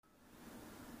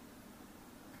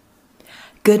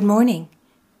Good morning.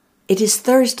 It is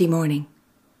Thursday morning,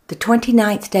 the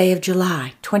 29th day of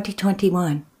July,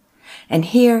 2021. And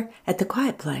here at the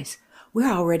Quiet Place,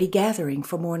 we're already gathering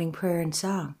for morning prayer and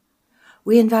song.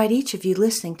 We invite each of you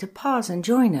listening to pause and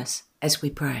join us as we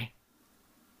pray.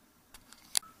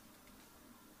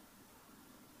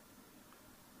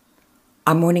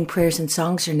 Our morning prayers and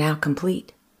songs are now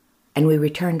complete, and we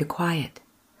return to quiet,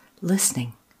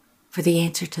 listening for the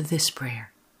answer to this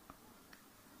prayer.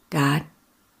 God,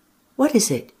 what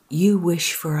is it you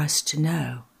wish for us to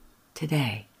know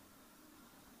today?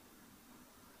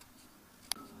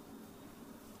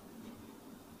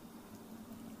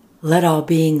 Let all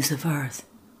beings of earth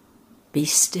be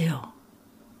still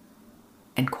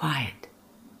and quiet,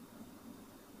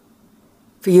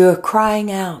 for you are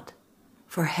crying out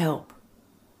for help.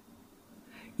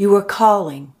 You are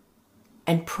calling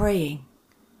and praying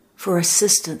for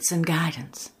assistance and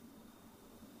guidance.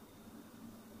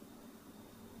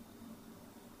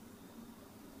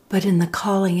 But in the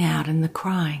calling out and the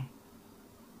crying,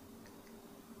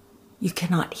 you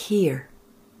cannot hear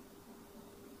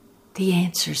the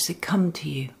answers that come to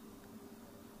you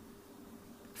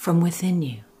from within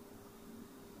you.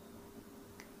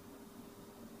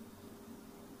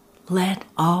 Let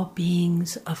all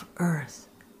beings of earth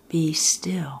be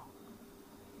still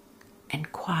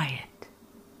and quiet,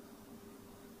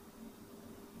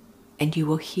 and you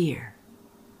will hear,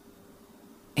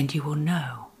 and you will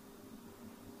know.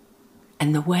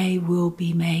 And the way will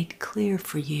be made clear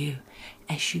for you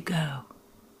as you go.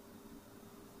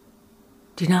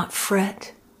 Do not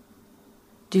fret.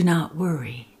 Do not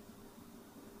worry.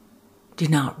 Do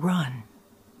not run.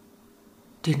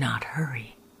 Do not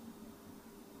hurry.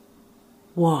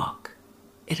 Walk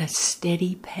at a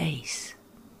steady pace.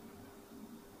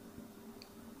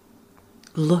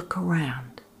 Look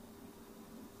around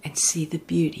and see the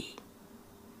beauty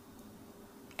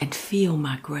and feel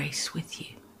my grace with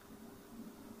you.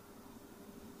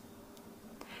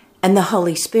 And the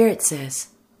Holy Spirit says,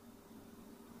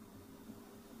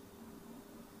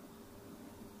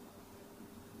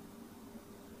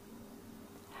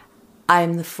 I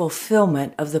am the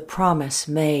fulfillment of the promise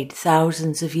made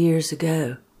thousands of years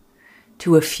ago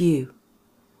to a few.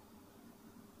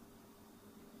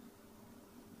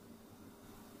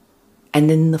 And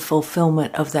in the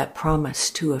fulfillment of that promise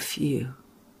to a few,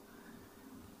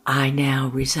 I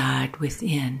now reside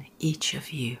within each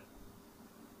of you.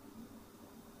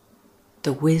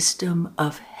 The wisdom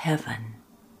of heaven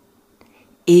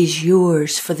is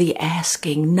yours for the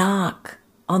asking. Knock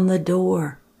on the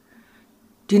door.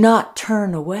 Do not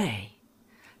turn away.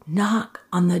 Knock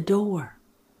on the door,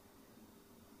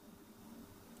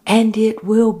 and it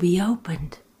will be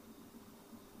opened.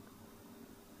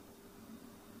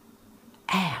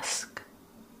 Ask,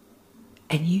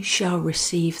 and you shall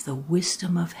receive the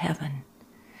wisdom of heaven,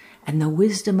 and the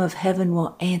wisdom of heaven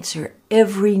will answer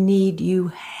every need you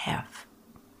have.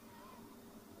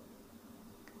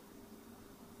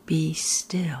 Be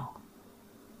still,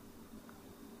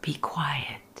 be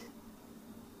quiet,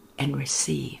 and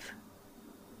receive.